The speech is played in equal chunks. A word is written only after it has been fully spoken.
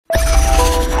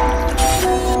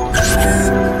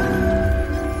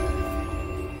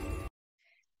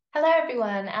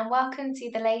welcome to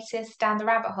the latest Down the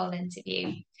Rabbit Hole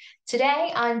interview.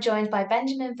 Today, I'm joined by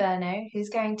Benjamin Vernot, who's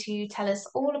going to tell us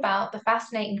all about the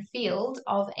fascinating field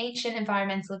of ancient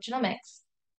environmental genomics.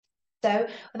 So,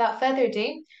 without further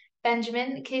ado,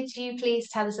 Benjamin, could you please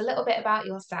tell us a little bit about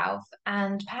yourself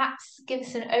and perhaps give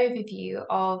us an overview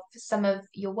of some of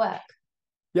your work?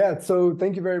 Yeah, so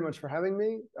thank you very much for having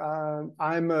me.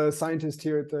 I'm a scientist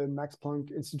here at the Max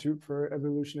Planck Institute for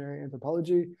Evolutionary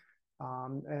Anthropology.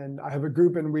 And I have a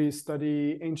group and we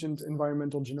study ancient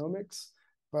environmental genomics.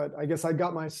 But I guess I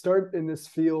got my start in this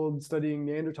field studying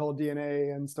Neanderthal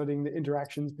DNA and studying the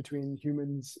interactions between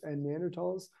humans and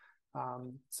Neanderthals.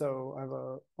 So I have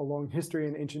a long history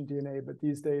in ancient DNA, but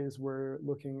these days we're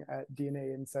looking at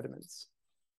DNA in sediments.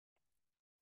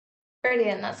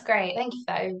 Brilliant, that's great. Thank you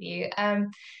for that overview.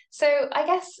 So I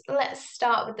guess let's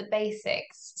start with the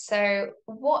basics. So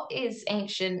what is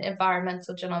ancient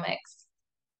environmental genomics?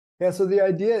 Yeah, so the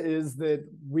idea is that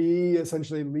we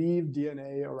essentially leave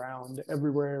DNA around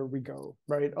everywhere we go,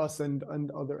 right? Us and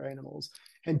other animals.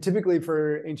 And typically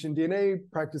for ancient DNA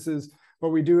practices,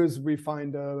 what we do is we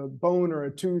find a bone or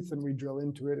a tooth and we drill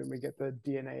into it and we get the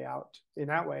DNA out in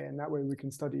that way. And that way we can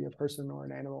study a person or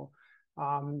an animal.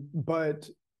 But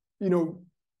you know,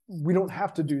 we don't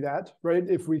have to do that, right?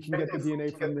 If we can get the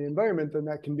DNA from the environment, then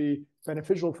that can be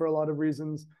beneficial for a lot of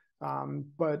reasons.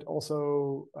 But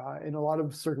also in a lot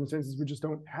of circumstances, we just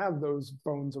don't have those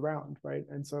bones around, right?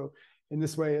 And so in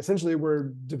this way, essentially,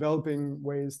 we're developing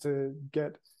ways to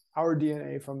get our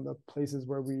DNA from the places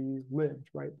where we lived,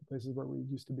 right? The places where we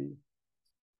used to be.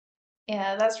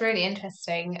 Yeah, that's really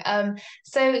interesting.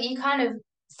 So you kind of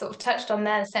sort of touched on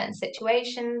there certain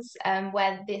situations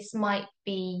where this might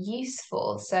be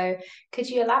useful. So could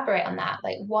you elaborate on that?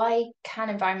 Like, why can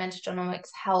environmental genomics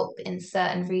help in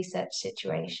certain research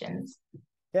situations?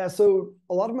 Yeah, so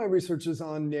a lot of my research is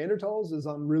on Neanderthals, is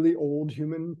on really old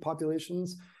human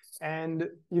populations. And,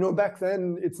 back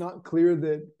then, it's not clear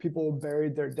that people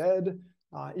buried their dead.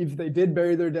 If they did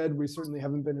bury their dead, we certainly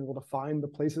haven't been able to find the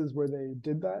places where they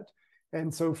did that.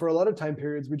 And so for a lot of time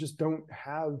periods, we just don't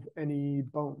have any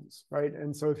bones, right?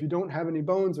 And so if you don't have any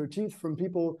bones or teeth from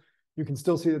people, you can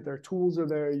still see that their tools are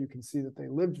there. You can see that they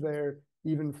lived there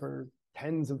even for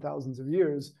tens of thousands of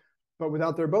years. But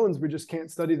without their bones, we just can't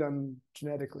study them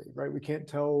genetically, right? We can't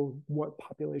tell what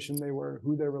population they were,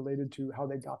 who they're related to, how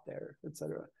they got there, et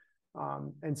cetera.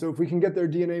 And so if we can get their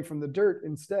DNA from the dirt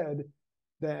instead,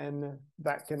 then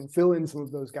that can fill in some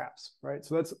of those gaps, right?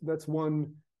 So that's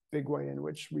one big way in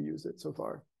which we use it so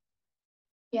far.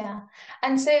 Yeah.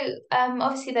 And so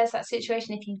obviously there's that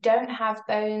situation if you don't have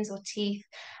bones or teeth,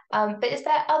 but is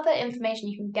there other information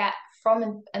you can get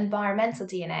from environmental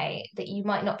DNA that you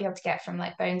might not be able to get from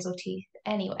like bones or teeth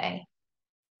anyway?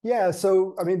 Yeah,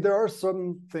 so I mean, there are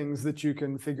some things that you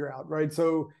can figure out, right?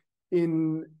 So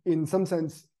in some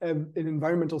sense, an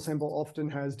environmental sample often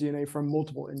has DNA from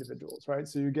multiple individuals, right?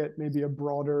 So you get maybe a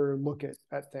broader look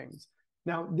at things.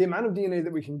 Now, the amount of DNA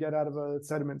that we can get out of a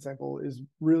sediment sample is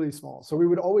really small. So we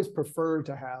would always prefer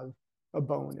to have a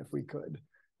bone if we could,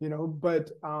 but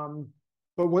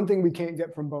one thing we can't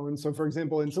get from bones. So for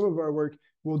example, in some of our work,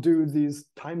 we'll do these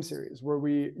time series where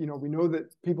we know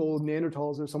that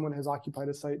Neanderthals or someone has occupied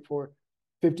a site for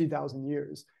 50,000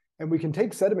 years. And we can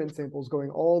take sediment samples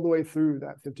going all the way through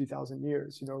that 50,000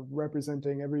 years,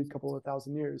 representing every couple of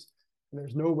thousand years. And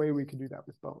there's no way we could do that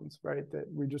with bones, right?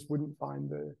 That we just wouldn't find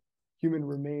the human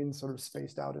remains sort of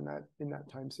spaced out in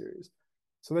that time series.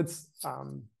 So that's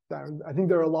I think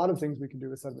there are a lot of things we can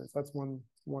do with sediments. That's one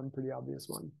pretty obvious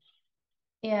one.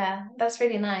 Yeah, that's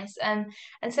really nice. And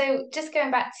so just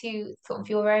going back to sort of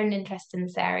your own interest in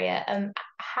this area,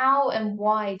 how and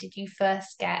why did you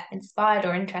first get inspired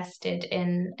or interested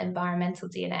in environmental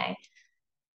DNA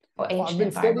or Well, ancient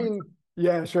environmental?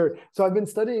 yeah, sure. So I've been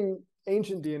studying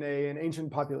ancient DNA and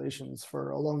ancient populations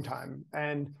for a long time.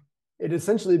 And it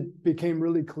essentially became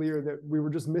really clear that we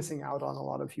were just missing out on a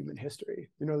lot of human history.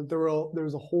 There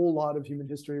was a whole lot of human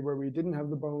history where we didn't have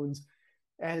the bones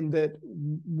and that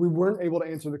we weren't able to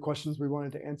answer the questions we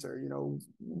wanted to answer.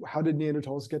 How did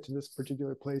Neanderthals get to this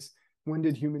particular place? When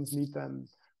did humans meet them?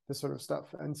 This sort of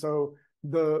stuff. And so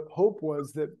the hope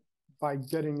was that by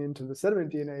getting into the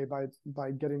sediment DNA,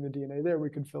 by getting the DNA there, we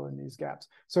could fill in these gaps.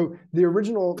 So the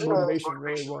original motivation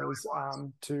really was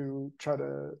to try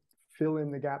to fill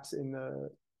in the gaps in the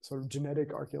sort of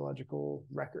genetic archaeological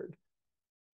record.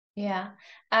 Yeah.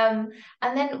 And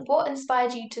then what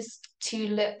inspired you to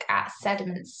look at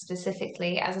sediments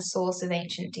specifically as a source of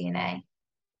ancient DNA?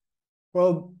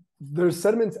 Well, there's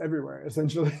sediments everywhere,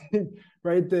 essentially,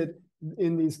 right? That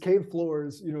in these cave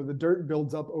floors, the dirt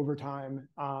builds up over time,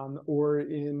 or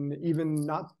in even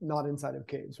not inside of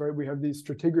caves, right? We have these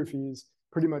stratigraphies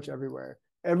pretty much everywhere.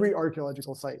 Every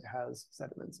archaeological site has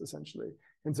sediments, essentially.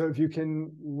 And so if you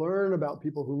can learn about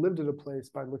people who lived at a place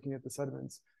by looking at the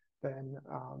sediments, then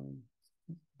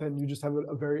you just have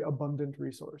a very abundant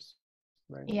resource,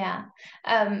 right? Yeah,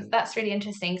 that's really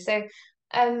interesting. So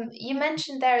you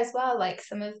mentioned there as well, like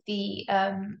some of the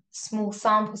small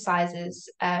sample sizes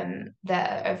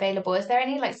that are available. Is there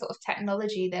any like sort of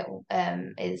technology that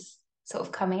is sort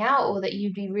of coming out, or that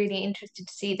you'd be really interested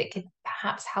to see that could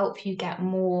perhaps help you get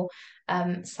more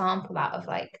sample out of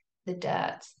like the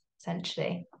dirt,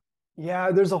 essentially?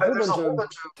 Yeah, there's a whole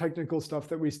bunch of technical stuff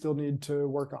that we still need to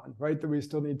work on, right? That we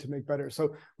still need to make better.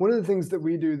 So one of the things that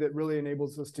we do that really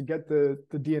enables us to get the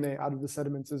DNA out of the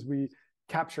sediments is we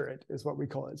capture it, is what we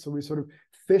call it. So we sort of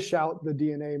fish out the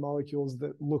DNA molecules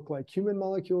that look like human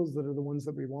molecules, that are the ones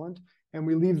that we want, and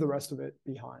we leave the rest of it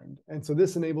behind. And so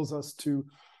this enables us to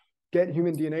get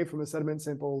human DNA from a sediment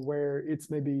sample where it's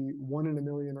maybe 1 in a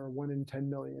million or 1 in 10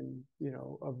 million,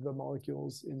 of the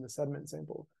molecules in the sediment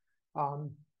sample.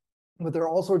 But there are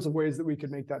all sorts of ways that we could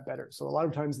make that better. So a lot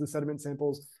of times the sediment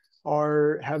samples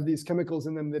have these chemicals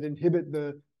in them that inhibit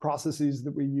the processes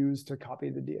that we use to copy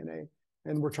the DNA.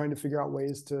 And we're trying to figure out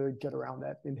ways to get around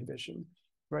that inhibition,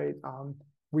 right?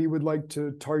 We would like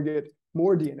to target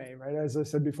more DNA, right? As I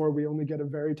said before, we only get a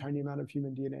very tiny amount of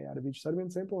human DNA out of each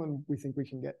sediment sample, and we think we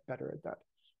can get better at that.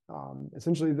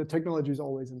 Essentially, the technology is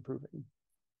always improving.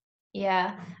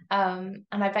 Yeah, and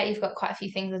I bet you've got quite a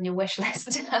few things on your wish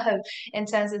list in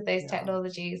terms of those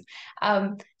technologies.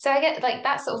 So I get like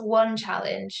that's sort of one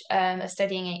challenge of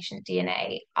studying ancient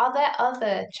DNA. Are there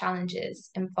other challenges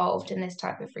involved in this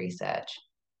type of research?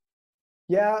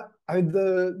 Yeah,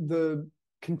 the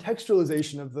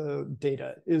contextualization of the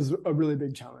data is a really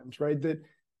big challenge, right? That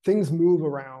things move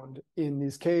around in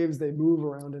these caves, they move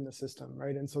around in the system,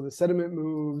 right? And so the sediment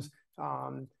moves.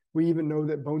 We even know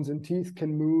that bones and teeth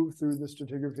can move through the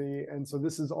stratigraphy. And so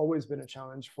this has always been a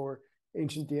challenge for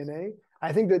ancient DNA.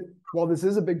 I think that while this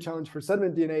is a big challenge for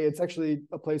sediment DNA, it's actually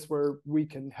a place where we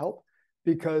can help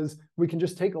because we can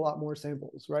just take a lot more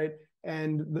samples, right?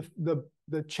 And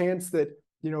the chance that,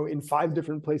 in 5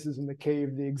 different places in the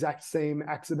cave, the exact same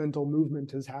accidental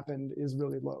movement has happened is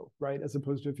really low, right? As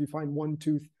opposed to if you find one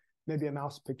tooth, maybe a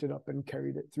mouse picked it up and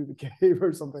carried it through the cave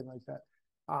or something like that.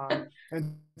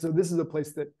 And so this is a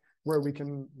place where we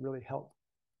can really help.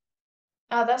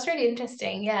 Oh, that's really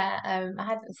interesting. Yeah, I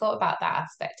hadn't thought about that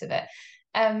aspect of it.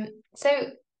 So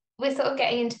we're sort of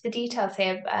getting into the details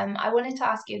here. I wanted to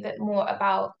ask you a bit more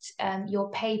about your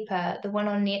paper, the one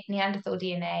on Neanderthal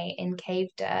DNA in cave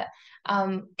dirt.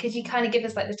 Could you kind of give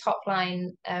us like the top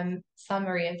line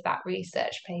summary of that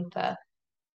research paper?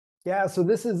 Yeah, so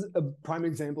this is a prime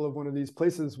example of one of these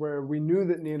places where we knew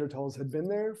that Neanderthals had been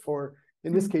there for,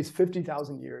 in this case,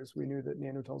 50,000 years. We knew that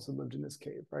Neanderthals had lived in this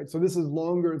cave, right? So this is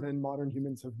longer than modern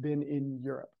humans have been in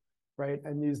Europe, right?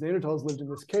 And these Neanderthals lived in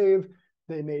this cave.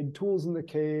 They made tools in the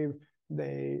cave.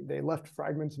 They left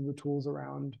fragments of the tools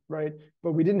around, right?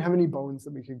 But we didn't have any bones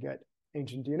that we could get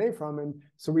ancient DNA from. And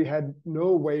so we had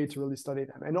no way to really study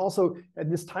them. And also at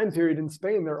this time period in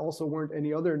Spain, there also weren't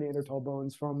any other Neanderthal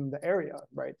bones from the area,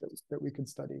 right, that we could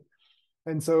study.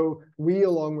 And so we,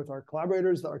 along with our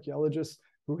collaborators, the archaeologists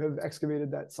who have excavated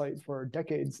that site for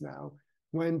decades now,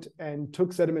 went and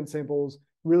took sediment samples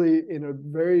really in a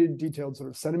very detailed sort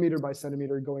of centimeter by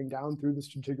centimeter going down through the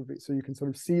stratigraphy. So you can sort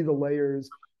of see the layers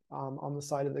on the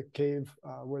side of the cave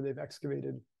where they've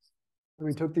excavated. And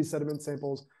we took these sediment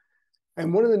samples.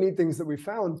 And one of the neat things that we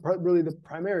found, really the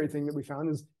primary thing that we found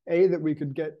is A, that we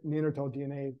could get Neanderthal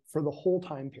DNA for the whole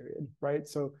time period, right?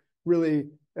 So really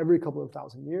every couple of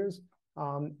thousand years.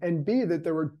 And B, that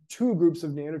there were 2 groups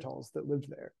of Neanderthals that lived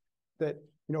there. That,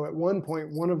 at one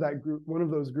point, one of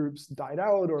those groups died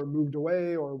out or moved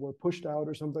away or were pushed out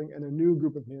or something, and a new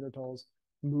group of Neanderthals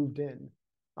moved in.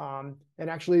 And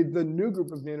actually, the new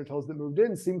group of Neanderthals that moved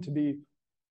in seemed to be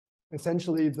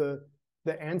essentially the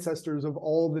ancestors of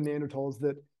all the Neanderthals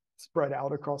that spread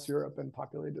out across Europe and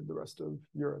populated the rest of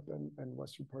Europe and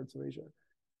western parts of Asia.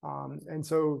 And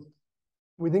so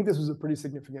we think this was a pretty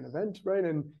significant event, right?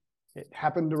 And it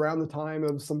happened around the time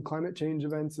of some climate change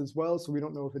events as well. So we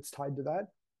don't know if it's tied to that.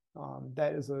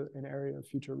 That is an area of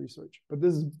future research. But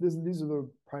these are the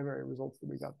primary results that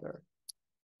we got there.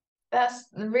 That's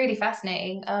really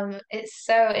fascinating. It's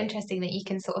so interesting that you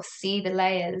can sort of see the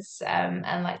layers and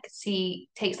like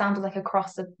take samples like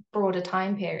across a broader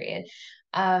time period.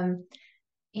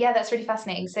 Yeah, that's really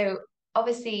fascinating. So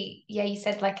obviously, yeah, you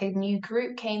said like a new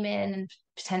group came in and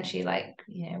potentially like,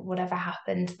 whatever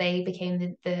happened, they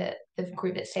became the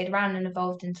group that stayed around and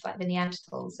evolved into like the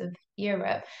Neanderthals of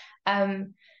Europe.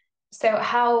 So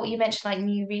how you mentioned like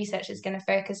new research is going to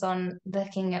focus on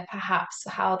looking at perhaps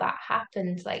how that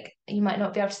happened. Like you might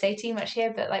not be able to say too much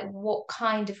here, but like what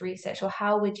kind of research or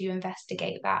how would you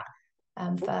investigate that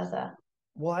further?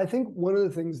 Well, I think one of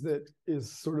the things that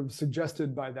is sort of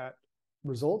suggested by that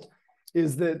result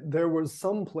is that there was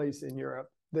some place in Europe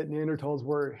that Neanderthals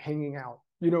were hanging out,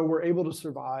 were able to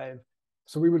survive.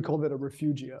 So we would call that a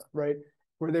refugia, right?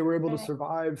 Where they were able to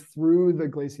survive through the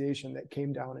glaciation that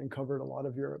came down and covered a lot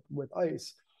of Europe with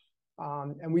ice.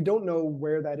 And we don't know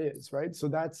where that is, right? So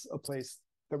that's a place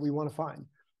that we want to find.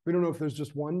 We don't know if there's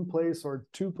just one place or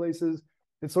two places.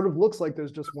 It sort of looks like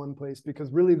there's just one place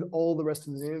because really all the rest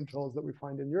of the Neanderthals that we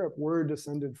find in Europe were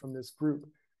descended from this group.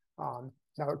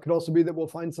 Now, it could also be that we'll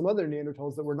find some other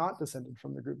Neanderthals that were not descended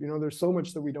from the group. There's so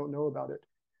much that we don't know about it.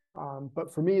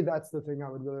 But for me, that's the thing I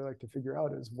would really like to figure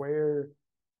out is where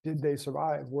did they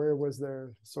survive? Where was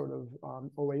their sort of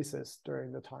oasis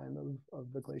during the time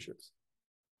of the glaciers?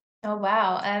 Oh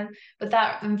wow. Would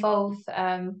that involve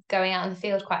going out in the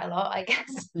field quite a lot, I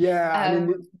guess? Yeah, I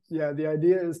mean, the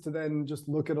idea is to then just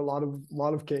look at a lot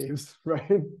of caves,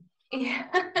 right? Yeah.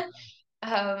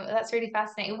 That's really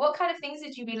fascinating. What kind of things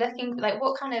would you be looking like?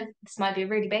 What kind of, this might be a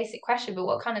really basic question, but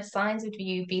what kind of signs would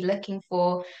you be looking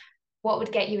for? What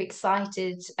would get you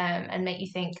excited and make you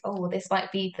think, oh, this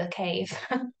might be the cave?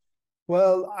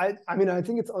 Well, I mean, I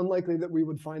think it's unlikely that we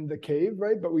would find the cave,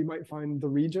 right? But we might find the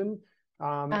region.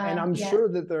 And I'm Yeah. sure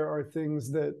that there are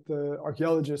things that the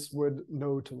archaeologists would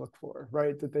know to look for,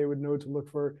 right? That they would know to look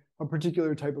for a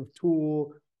particular type of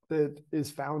tool that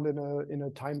is found in a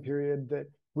time period that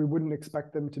we wouldn't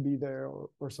expect them to be there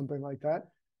or something like that.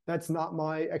 That's not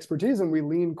my expertise, and we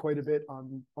lean quite a bit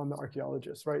on the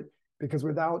archaeologists, right? Because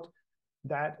without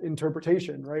that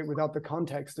interpretation, right? Without the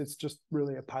context, it's just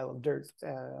really a pile of dirt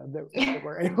that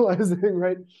we're analyzing,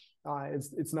 right?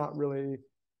 It's not really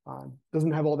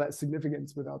doesn't have all that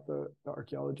significance without the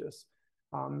archaeologists.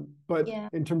 But Yeah.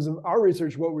 in terms of our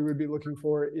research, what we would be looking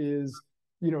for is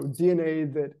DNA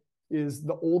that is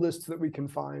the oldest that we can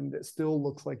find that still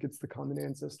looks like it's the common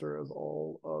ancestor of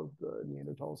all of the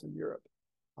Neanderthals in Europe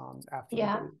after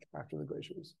Yeah. after the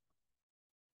glaciers.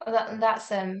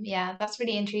 That's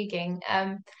really intriguing.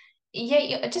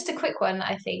 Just a quick one,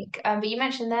 I think. But you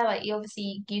mentioned there, like you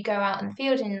obviously you go out in the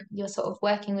field and you're sort of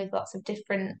working with lots of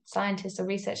different scientists or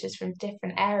researchers from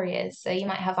different areas. So you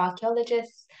might have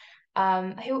archaeologists.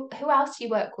 Who else do you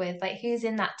work with? Like who's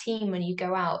in that team when you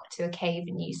go out to a cave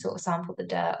and you sort of sample the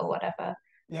dirt or whatever?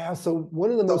 Yeah, so one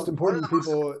of the most important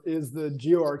people is the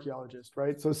geoarchaeologist,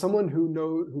 right? So someone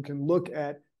who can look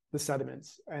at the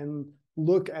sediments and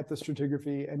look at the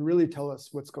stratigraphy and really tell us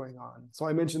what's going on. So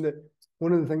I mentioned that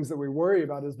one of the things that we worry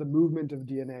about is the movement of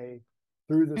DNA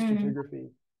through the stratigraphy.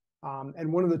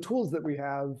 And one of the tools that we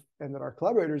have and that our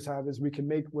collaborators have is we can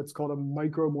make what's called a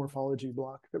micromorphology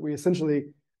block, that we essentially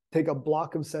take a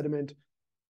block of sediment,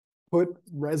 put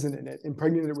resin in it,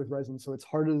 impregnate it with resin, so it's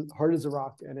hard as a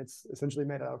rock, and it's essentially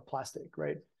made out of plastic,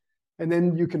 right? And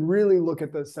then you can really look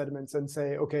at the sediments and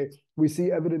say, okay, we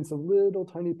see evidence of little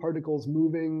tiny particles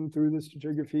moving through the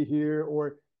stratigraphy here,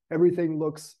 or everything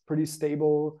looks pretty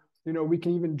stable. We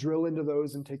can even drill into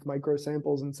those and take micro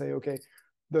samples and say, okay,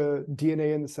 the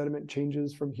DNA in the sediment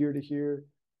changes from here to here.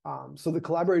 So the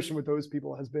collaboration with those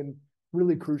people has been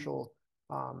really crucial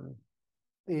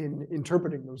in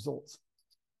interpreting the results.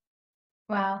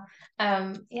 Wow.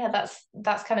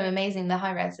 That's kind of amazing, the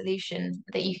high resolution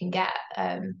that you can get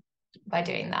by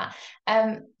doing that.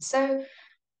 So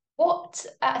what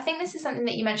I think this is something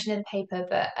that you mentioned in the paper,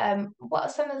 but what are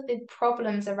some of the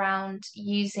problems around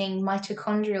using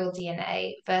mitochondrial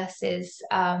DNA versus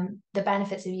the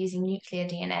benefits of using nuclear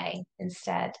DNA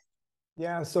instead?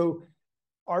 Yeah, so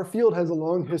our field has a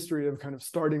long history of kind of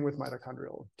starting with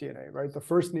mitochondrial DNA, right? The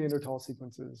first Neanderthal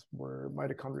sequences were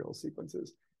mitochondrial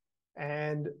sequences.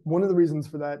 And one of the reasons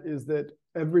for that is that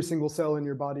every single cell in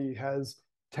your body has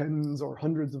tens or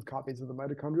hundreds of copies of the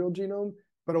mitochondrial genome,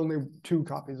 but only 2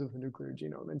 copies of the nuclear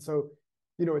genome. And so,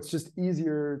 it's just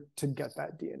easier to get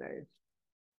that DNA.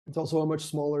 It's also a much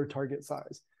smaller target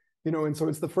size, and so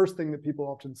it's the first thing that people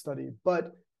often study.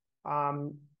 But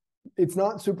it's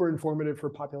not super informative for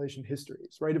population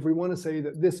histories, right? If we want to say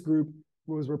that this group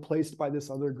was replaced by this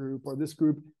other group, or this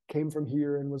group came from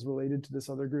here and was related to this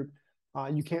other group,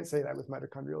 you can't say that with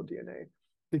mitochondrial DNA,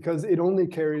 because it only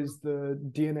carries the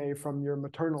DNA from your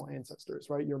maternal ancestors,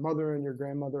 right? Your mother and your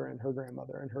grandmother and her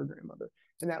grandmother and her grandmother.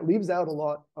 And that leaves out a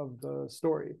lot of the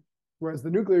story. Whereas the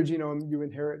nuclear genome, you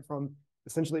inherit from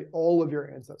essentially all of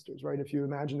your ancestors, right? If you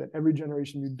imagine that every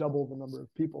generation you double the number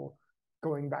of people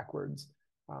going backwards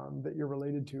that you're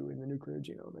related to in the nuclear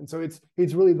genome. And so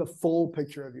it's really the full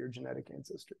picture of your genetic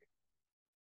ancestry.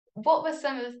 What were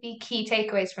some of the key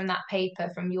takeaways from that paper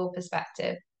from your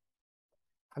perspective?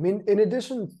 I mean, in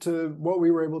addition to what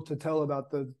we were able to tell about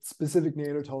the specific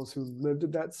Neanderthals who lived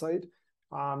at that site,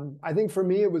 I think for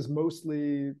me, it was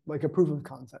mostly like a proof of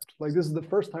concept. Like this is the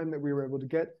first time that we were able to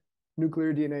get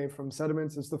nuclear DNA from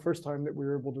sediments. It's the first time that we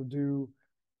were able to do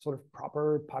sort of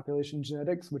proper population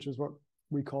genetics, which is what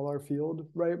we call our field,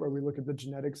 right? Where we look at the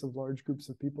genetics of large groups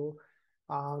of people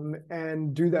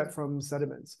and do that from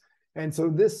sediments. And so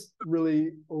this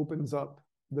really opens up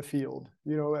the field.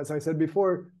 You know, as I said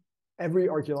before, every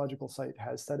archaeological site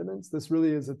has sediments. This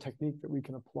really is a technique that we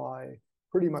can apply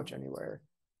pretty much anywhere.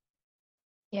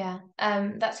 Yeah,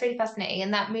 that's really fascinating.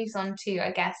 And that moves on to,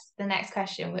 I guess, the next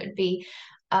question would be,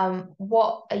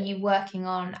 what are you working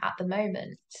on at the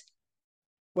moment?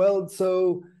 Well,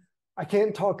 so I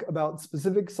can't talk about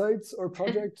specific sites or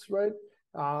projects, right?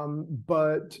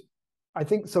 But I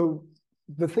think so.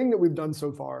 The thing that we've done so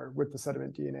far with the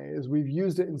sediment DNA is we've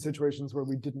used it in situations where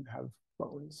we didn't have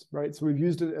bones, right? So we've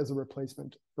used it as a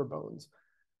replacement for bones.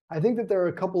 I think that there are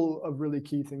a couple of really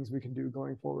key things we can do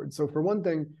going forward. So for one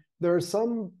thing, there are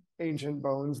some ancient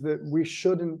bones that we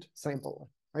shouldn't sample,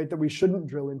 right? That we shouldn't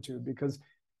drill into because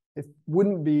it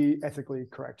wouldn't be ethically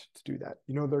correct to do that.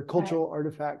 You know, they're cultural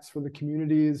artifacts for the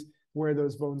communities where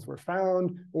those bones were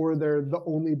found, or they're the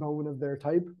only bone of their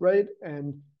type, right?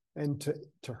 And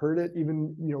to hurt it,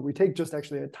 even, you know, we take just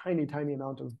actually a tiny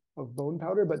amount of bone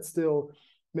powder, but still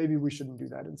maybe we shouldn't do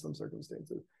that in some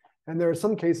circumstances. And there are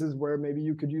some cases where maybe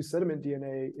you could use sediment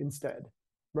DNA instead,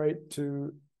 right?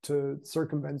 To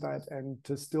circumvent that and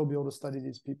to still be able to study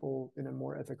these people in a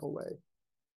more ethical way.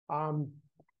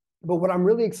 But what I'm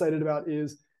really excited about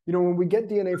is, you know, when we get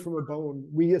DNA from a bone,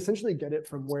 we essentially get it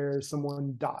from where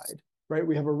someone died, right?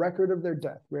 We have a record of their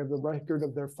death. We have the record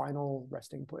of their final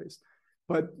resting place.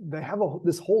 But they have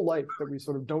this whole life that we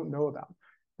sort of don't know about,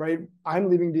 right? I'm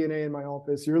leaving DNA in my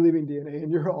office. You're leaving DNA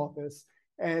in your office.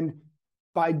 And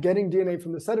by getting DNA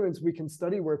from the sediments, we can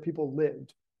study where people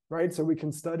lived, right? So we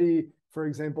can study, for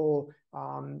example,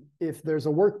 if there's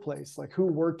a workplace, like who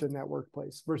worked in that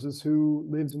workplace versus who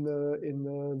lived in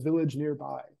the village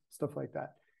nearby, stuff like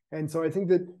that. And so I think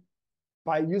that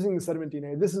by using the sediment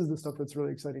DNA, this is the stuff that's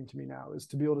really exciting to me now, is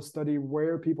to be able to study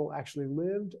where people actually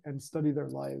lived and study their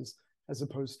lives as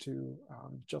opposed to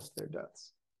just their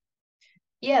deaths.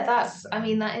 Yeah, I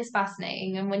mean, that is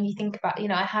fascinating. And when you think about, you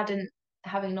know, having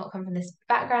not come from this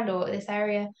background or this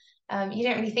area, you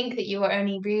don't really think that you are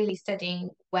only really studying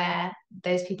where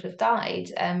those people have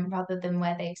died, rather than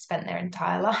where they've spent their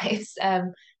entire lives.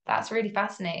 That's really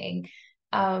fascinating.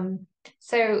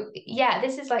 So yeah,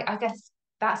 this is like, I guess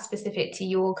that's specific to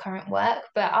your current work,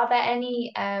 but are there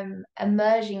any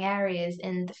emerging areas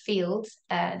in the field,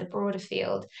 the broader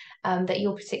field, that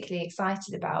you're particularly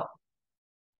excited about?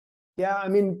 Yeah, I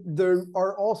mean, there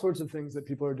are all sorts of things that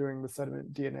people are doing with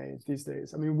sediment DNA these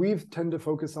days. I mean, we tend to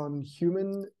focus on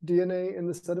human DNA in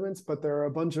the sediments, but there are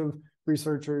a bunch of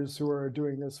researchers who are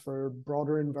doing this for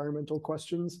broader environmental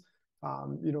questions,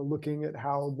 you know, looking at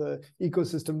how the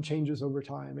ecosystem changes over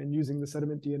time and using the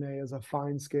sediment DNA as a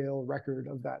fine scale record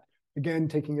of that. Again,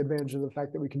 taking advantage of the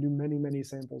fact that we can do many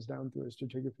samples down through a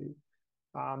stratigraphy.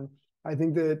 I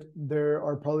think that there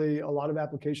are probably a lot of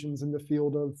applications in the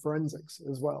field of forensics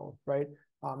as well, right?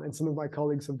 And some of my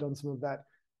colleagues have done some of that,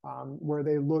 where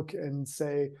they look and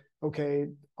say, okay,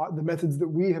 the methods that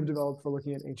we have developed for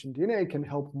looking at ancient DNA can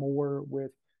help more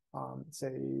with,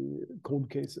 say,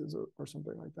 cold cases or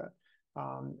something like that.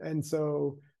 And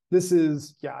so this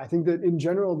is, yeah, I think that in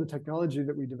general, the technology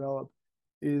that we develop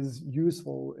is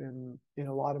useful in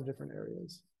a lot of different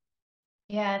areas.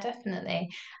 Yeah, definitely.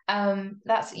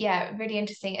 That's yeah, really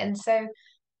interesting. And so,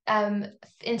 um,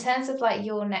 in terms of like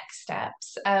your next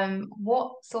steps,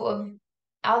 what sort of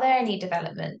are there any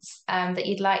developments that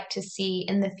you'd like to see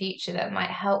in the future that might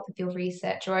help with your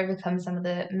research or overcome some of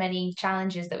the many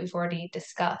challenges that we've already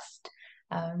discussed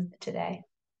today?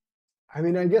 I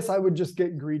mean, I guess I would just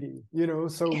get greedy, you know.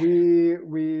 So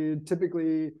we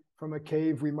typically from a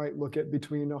cave we might look at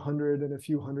between 100 and a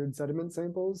few hundred sediment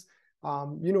samples.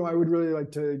 You know, I would really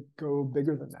like to go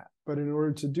bigger than that, but in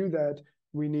order to do that,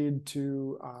 we need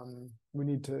to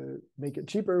make it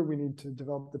cheaper. We need to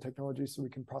develop the technology so we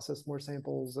can process more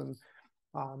samples, and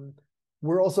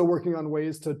we're also working on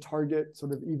ways to target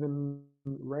sort of even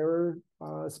rarer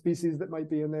species that might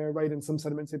be in there, right? In some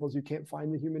sediment samples, you can't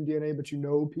find the human DNA, but you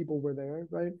know people were there,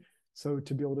 right? So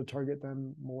to be able to target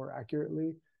them more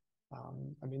accurately.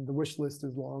 I mean, the wish list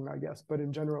is long, I guess, but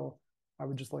in general, I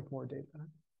would just like more data.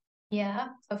 Yeah,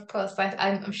 of course.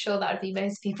 I'm sure that would be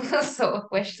most people's sort of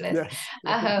wish list.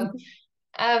 Yes.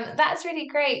 That's really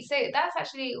great. So that's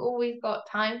actually all we've got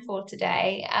time for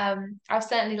today. I've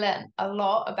certainly learned a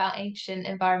lot about ancient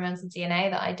environmental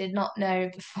DNA that I did not know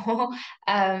before.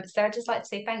 So I'd just like to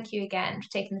say thank you again for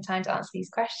taking the time to answer these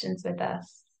questions with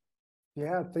us.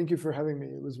 Yeah, thank you for having me.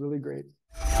 It was really great.